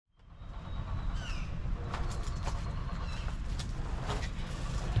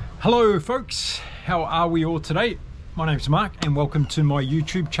Hello folks, how are we all today? My name's Mark and welcome to my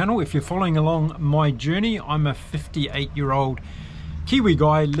YouTube channel. If you're following along my journey, I'm a 58-year-old Kiwi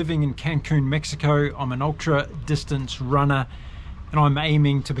guy living in Cancun, Mexico. I'm an ultra distance runner and I'm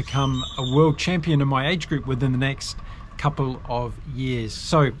aiming to become a world champion in my age group within the next couple of years.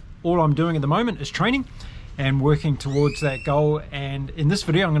 So all I'm doing at the moment is training and working towards that goal. And in this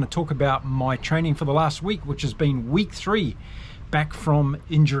video, I'm going to talk about my training for the last week, which has been week 3 back from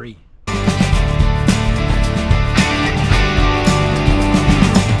injury.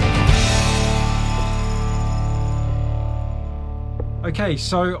 Okay,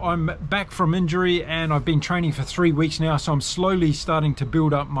 so I'm back from injury and I've been training for 3 weeks now, so I'm slowly starting to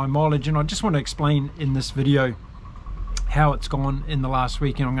build up my mileage, and I just want to explain in this video how it's gone in the last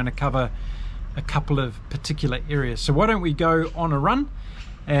week, and I'm going to cover a couple of particular areas. So why don't we go on a run,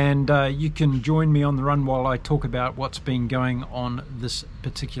 and you can join me on the run while I talk about what's been going on this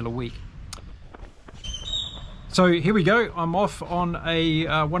particular week. So here we go. I'm off on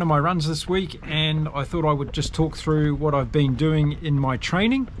one of my runs this week, and I thought I would just talk through what I've been doing in my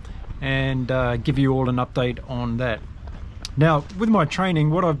training and give you all an update on that. Now, with my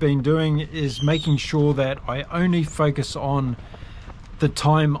training, what I've been doing is making sure that I only focus on the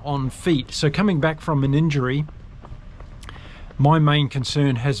time on feet. So coming back from an injury, my main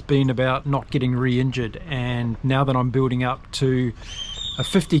concern has been about not getting re-injured, and now that I'm building up to a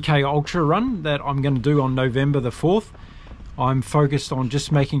 50k ultra run that I'm going to do on November the 4th, I'm focused on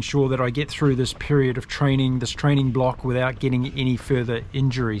just making sure that I get through this period of training, this training block, without getting any further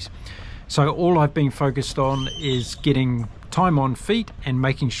injuries. So all I've been focused on is getting time on feet and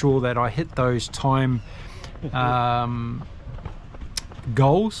making sure that I hit those time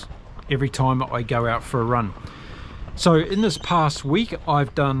goals every time I go out for a run. So in this past week,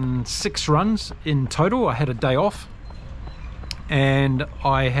 I've done 6 runs in total. I had a day off, and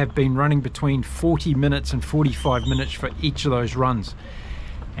I have been running between 40 minutes and 45 minutes for each of those runs.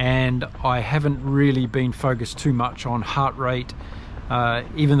 And I haven't really been focused too much on heart rate,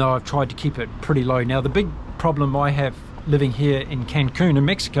 even though I've tried to keep it pretty low. Now, the big problem I have living here in Cancun in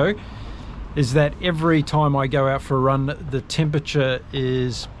Mexico is that every time I go out for a run, the temperature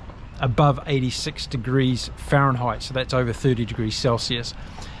is above 86 degrees Fahrenheit, so that's over 30 degrees Celsius.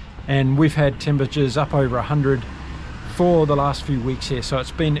 And we've had temperatures up over 100 for the last few weeks here, so it's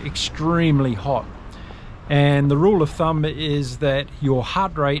been extremely hot. And the rule of thumb is that your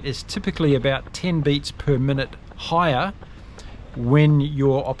heart rate is typically about 10 beats per minute higher when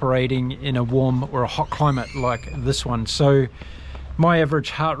you're operating in a warm or a hot climate like this one. So my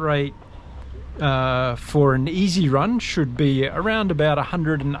average heart rate for an easy run should be around about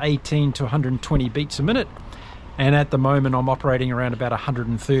 118 to 120 beats a minute, and at the moment I'm operating around about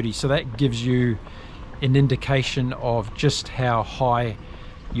 130. So that gives you an indication of just how high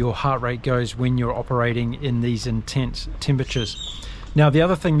your heart rate goes when you're operating in these intense temperatures. Now, the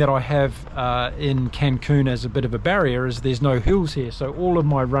other thing that I have in Cancun as a bit of a barrier is there's no hills here, so all of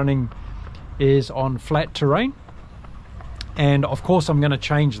my running is on flat terrain. And of course I'm going to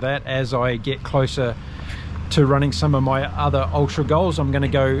change that as I get closer to running some of my other ultra goals. I'm going to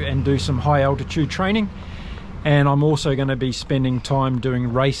go and do some high altitude training, and I'm also going to be spending time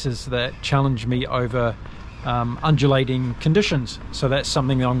doing races that challenge me over undulating conditions. So that's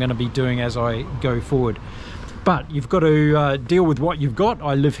something that I'm going to be doing as I go forward. But you've got to deal with what you've got.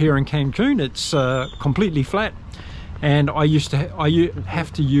 I live here in Cancun. It's completely flat, and I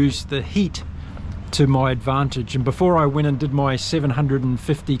have to use the heat to my advantage. And before I went and did my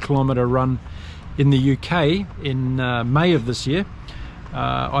 750 kilometer run in the UK in May of this year,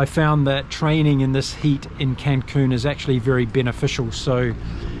 I found that training in this heat in Cancun is actually very beneficial. So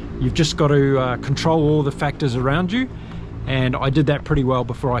you've just got to control all the factors around you, and I did that pretty well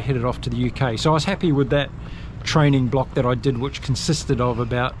before I headed off to the UK. So I was happy with that training block that I did, which consisted of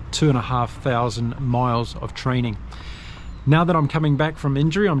about 2,500 miles of training. Now that I'm coming back from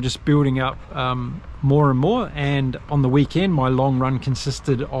injury, I'm just building up more and more, and on the weekend my long run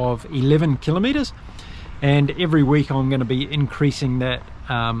consisted of 11 kilometers, and every week I'm going to be increasing that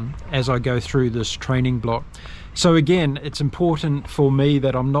as I go through this training block. So again, it's important for me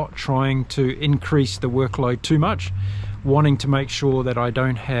that I'm not trying to increase the workload too much, wanting to make sure that I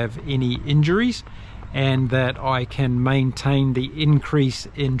don't have any injuries and that I can maintain the increase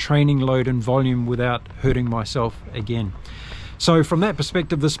in training load and volume without hurting myself again. So from that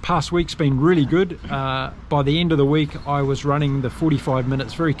perspective, this past week's been really good. By the end of the week, I was running the 45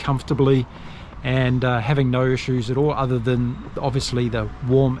 minutes very comfortably and having no issues at all, other than obviously the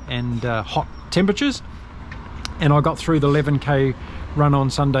warm and hot temperatures. And I got through the 11k run on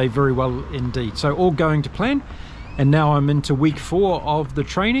Sunday very well indeed. So all going to plan. And now I'm into week 4 of the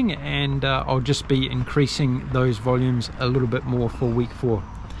training, and I'll just be increasing those volumes a little bit more for week 4.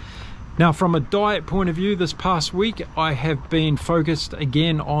 Now, from a diet point of view, this past week I have been focused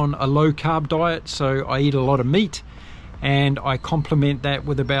again on a low carb diet. So I eat a lot of meat, and I complement that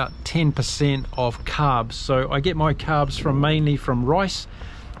with about 10% of carbs. So I get my carbs mainly from rice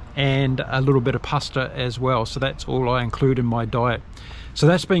and a little bit of pasta as well. So that's all I include in my diet. So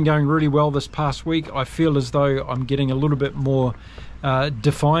that's been going really well this past week. I feel as though I'm getting a little bit more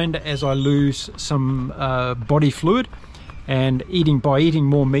defined as I lose some body fluid. And by eating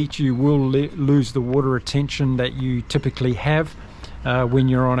more meat, you will lose the water retention that you typically have when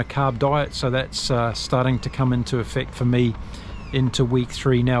you're on a carb diet. So that's starting to come into effect for me into week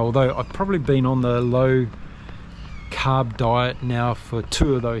 3 now, although I've probably been on the low carb diet now for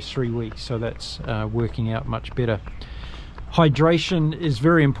 2 of those 3 weeks, so that's working out much better. Hydration is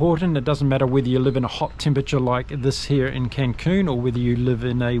very important. It doesn't matter whether you live in a hot temperature like this here in Cancun, or whether you live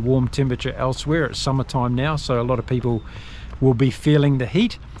in a warm temperature elsewhere. It's summertime now, so a lot of people will be feeling the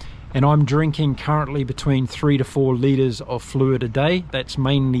heat. And I'm drinking currently between 3 to 4 liters of fluid a day. That's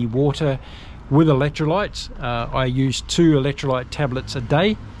mainly water with electrolytes. I use 2 electrolyte tablets a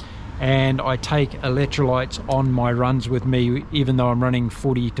day, and I take electrolytes on my runs with me, even though I'm running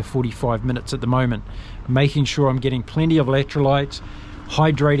 40 to 45 minutes at the moment, making sure I'm getting plenty of electrolytes,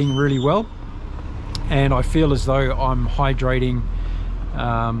 hydrating really well. And I feel as though I'm hydrating,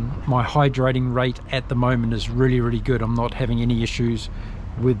 my hydrating rate at the moment is really good. I'm not having any issues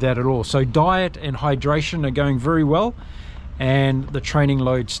with that at all. So diet and hydration are going very well, and the training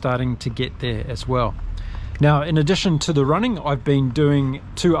load's starting to get there as well. Now, in addition to the running, I've been doing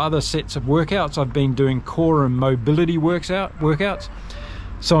 2 other sets of workouts. I've been doing core and mobility workouts.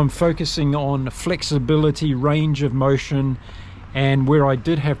 So I'm focusing on flexibility, range of motion, and where I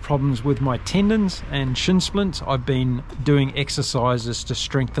did have problems with my tendons and shin splints, I've been doing exercises to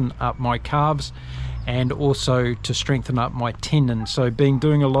strengthen up my calves and also to strengthen up my tendons. So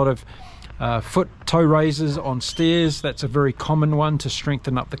doing a lot of foot toe raises on stairs. That's a very common one to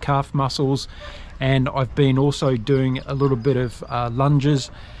strengthen up the calf muscles. And I've been also doing a little bit of lunges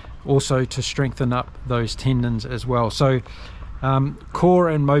also to strengthen up those tendons as well. So core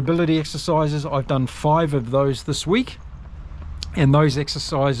and mobility exercises, I've done 5 of those this week, and those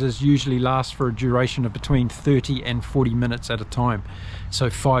exercises usually last for a duration of between 30 and 40 minutes at a time.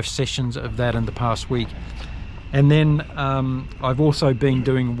 So 5 sessions of that in the past week. And then I've also been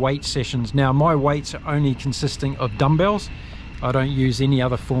doing weight sessions. Now, my weights are only consisting of dumbbells. I don't use any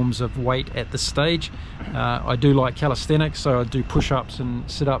other forms of weight at this stage. I do like calisthenics, so I do push-ups and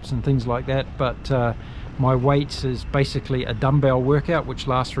sit-ups and things like that, but my weights is basically a dumbbell workout which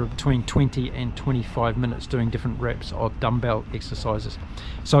lasts for between 20 and 25 minutes doing different reps of dumbbell exercises.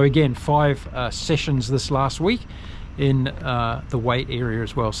 So again, 5 sessions this last week in the weight area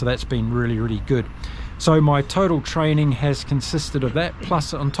as well, so that's been really good. So my total training has consisted of that,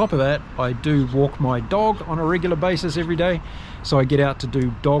 plus on top of that I do walk my dog on a regular basis every day. So I get out to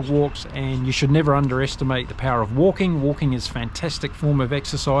do dog walks, and you should never underestimate the power of walking. Walking is a fantastic form of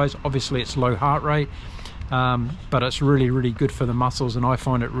exercise. Obviously it's low heart rate, but it's really good for the muscles, and I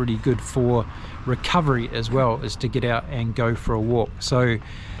find it really good for recovery as well, is to get out and go for a walk. So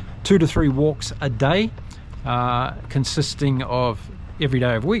 2 to 3 walks a day, consisting of every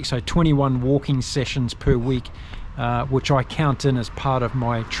day of the week, so 21 walking sessions per week, which I count in as part of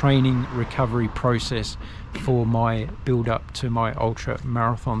my training recovery process for my build up to my ultra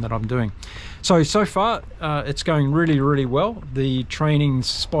marathon that I'm doing. So far it's going really well. The training's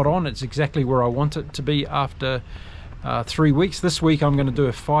spot on. It's exactly where I want it to be after 3 weeks. This week I'm going to do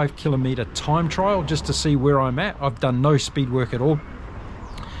a 5 kilometer time trial just to see where I'm at. I've done no speed work at all,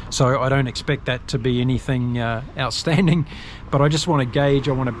 so I don't expect that to be anything outstanding, but I just want to gauge,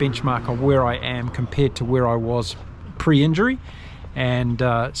 I want to benchmark on where I am compared to where I was pre-injury, and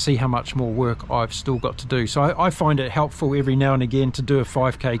see how much more work I've still got to do. So I find it helpful every now and again to do a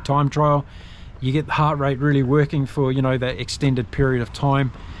 5k time trial. You get the heart rate really working for, you know, that extended period of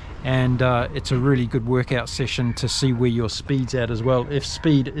time, and it's a really good workout session to see where your speed's at as well, if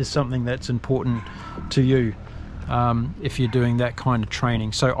speed is something that's important to you. If you're doing that kind of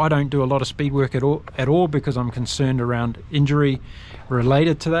training. So I don't do a lot of speed work at all because I'm concerned around injury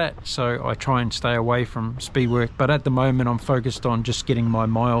related to that, so I try and stay away from speed work. But at the moment I'm focused on just getting my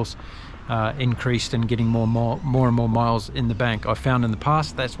miles increased and getting more and more miles in the bank. I found in the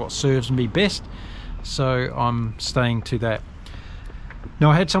past that's what serves me best, so I'm staying to that.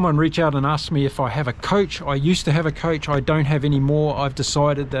 Now, I had someone reach out and ask me if I have a coach. I used to have a coach. I don't have any more. I've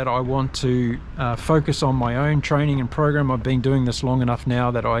decided that I want to focus on my own training and program. I've been doing this long enough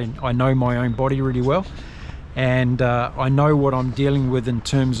now that I know my own body really well, and I know what I'm dealing with in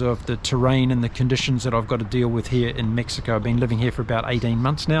terms of the terrain and the conditions that I've got to deal with here in Mexico. I've been living here for about 18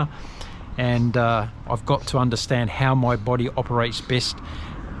 months now, and I've got to understand how my body operates best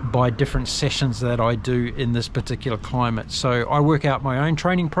by different sessions that I do in this particular climate. So I work out my own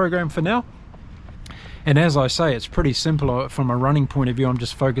training program for now, and as I say, it's pretty simple. From a running point of view, I'm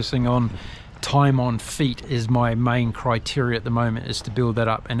just focusing on time on feet is my main criteria at the moment, is to build that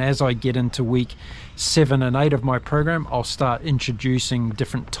up. And as I get into week 7 and 8 of my program, I'll start introducing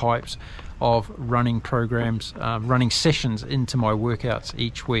different types of running programs, running sessions into my workouts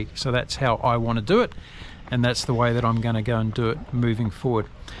each week. So that's how I want to do it, and that's the way that I'm going to go and do it moving forward.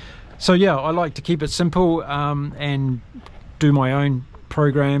 So yeah, I like to keep it simple and do my own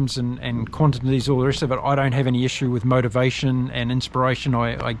programs and quantities, all the rest of it. I don't have any issue with motivation and inspiration.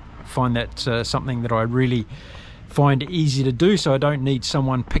 I find that something that I really find easy to do, so I don't need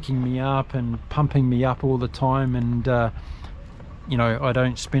someone picking me up and pumping me up all the time. And you know, I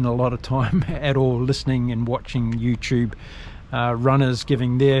don't spend a lot of time at all listening and watching YouTube runners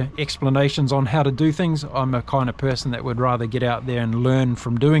giving their explanations on how to do things. I'm a kind of person that would rather get out there and learn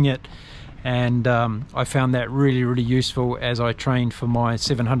from doing it, and I found that really, really useful as I trained for my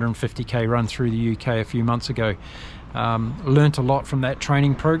 750k run through the UK a few months ago. Learnt a lot from that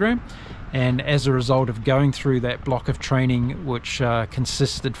training program, and as a result of going through that block of training, which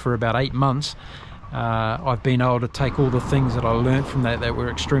consisted for about 8 months, I've been able to take all the things that I learnt from that were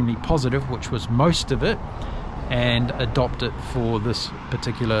extremely positive, which was most of it, and adopt it for this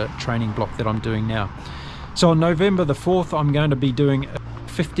particular training block that I'm doing now. So on November the 4th, I'm going to be doing a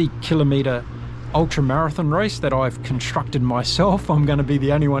 50-kilometer ultra marathon race that I've constructed myself. I'm going to be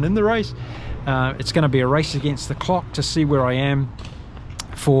the only one in the race. It's going to be a race against the clock to see where I am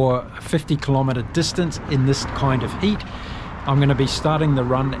for a 50-kilometer distance in this kind of heat. I'm going to be starting the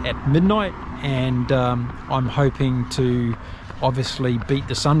run at midnight, and I'm hoping to obviously beat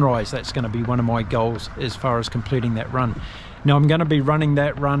the sunrise. That's going to be one of my goals as far as completing that run. Now I'm going to be running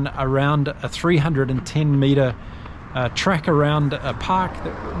that run around a 310 meter track around a park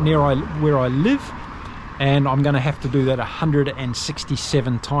where I live, and I'm going to have to do that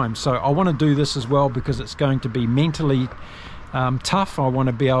 167 times. So I want to do this as well because it's going to be mentally tough. I want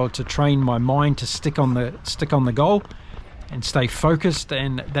to be able to train my mind to stick on the goal and stay focused,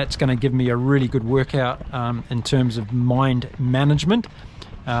 and that's going to give me a really good workout in terms of mind management,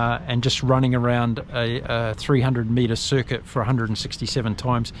 and just running around a 300-meter circuit for 167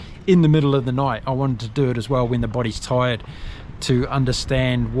 times in the middle of the night. I wanted to do it as well when the body's tired, to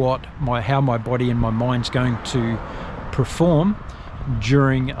understand how my body and my mind's going to perform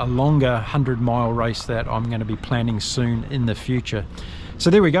during a longer 100-mile race that I'm going to be planning soon in the future. So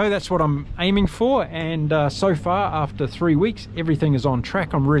there we go, that's what I'm aiming for, and so far after 3 weeks everything is on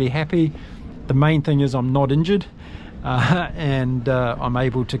track. I'm really happy. The main thing is I'm not injured, and I'm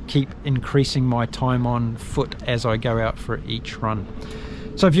able to keep increasing my time on foot as I go out for each run.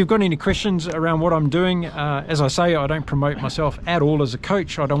 So if you've got any questions around what I'm doing, as I say, I don't promote myself at all as a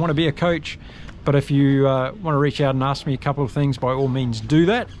coach. I don't want to be a coach, but if you want to reach out and ask me a couple of things, by all means do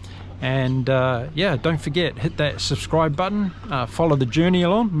that. And yeah, don't forget, hit that subscribe button, follow the journey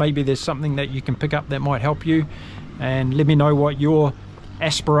along. Maybe there's something that you can pick up that might help you, and let me know what your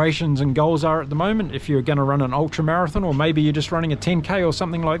aspirations and goals are at the moment. If you're going to run an ultra marathon, or maybe you're just running a 10k or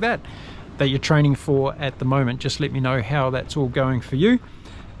something like that you're training for at the moment, just let me know how that's all going for you,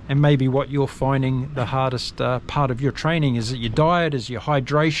 and maybe what you're finding the hardest part of your training. Is it your diet? Is it your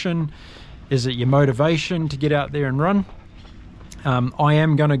hydration? Is it your motivation to get out there and run? I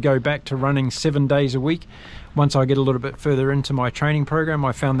am going to go back to running 7 days a week once I get a little bit further into my training program.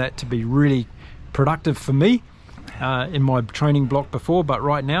 I found that to be really productive for me in my training block before, but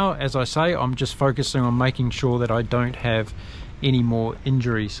right now, as I say, I'm just focusing on making sure that I don't have any more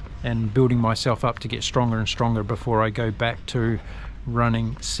injuries and building myself up to get stronger and stronger before I go back to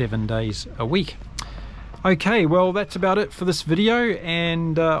running 7 days a week. Okay, well, that's about it for this video,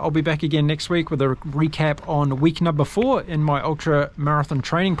 and I'll be back again next week with a recap on week number 4 in my ultra marathon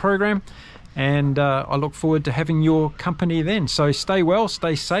training program, and I look forward to having your company then. So stay well,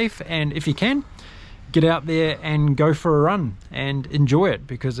 stay safe, and if you can, get out there and go for a run and enjoy it,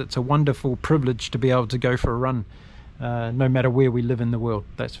 because it's a wonderful privilege to be able to go for a run no matter where we live in the world,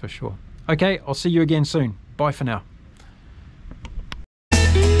 that's for sure. Okay, I'll see you again soon. Bye for now.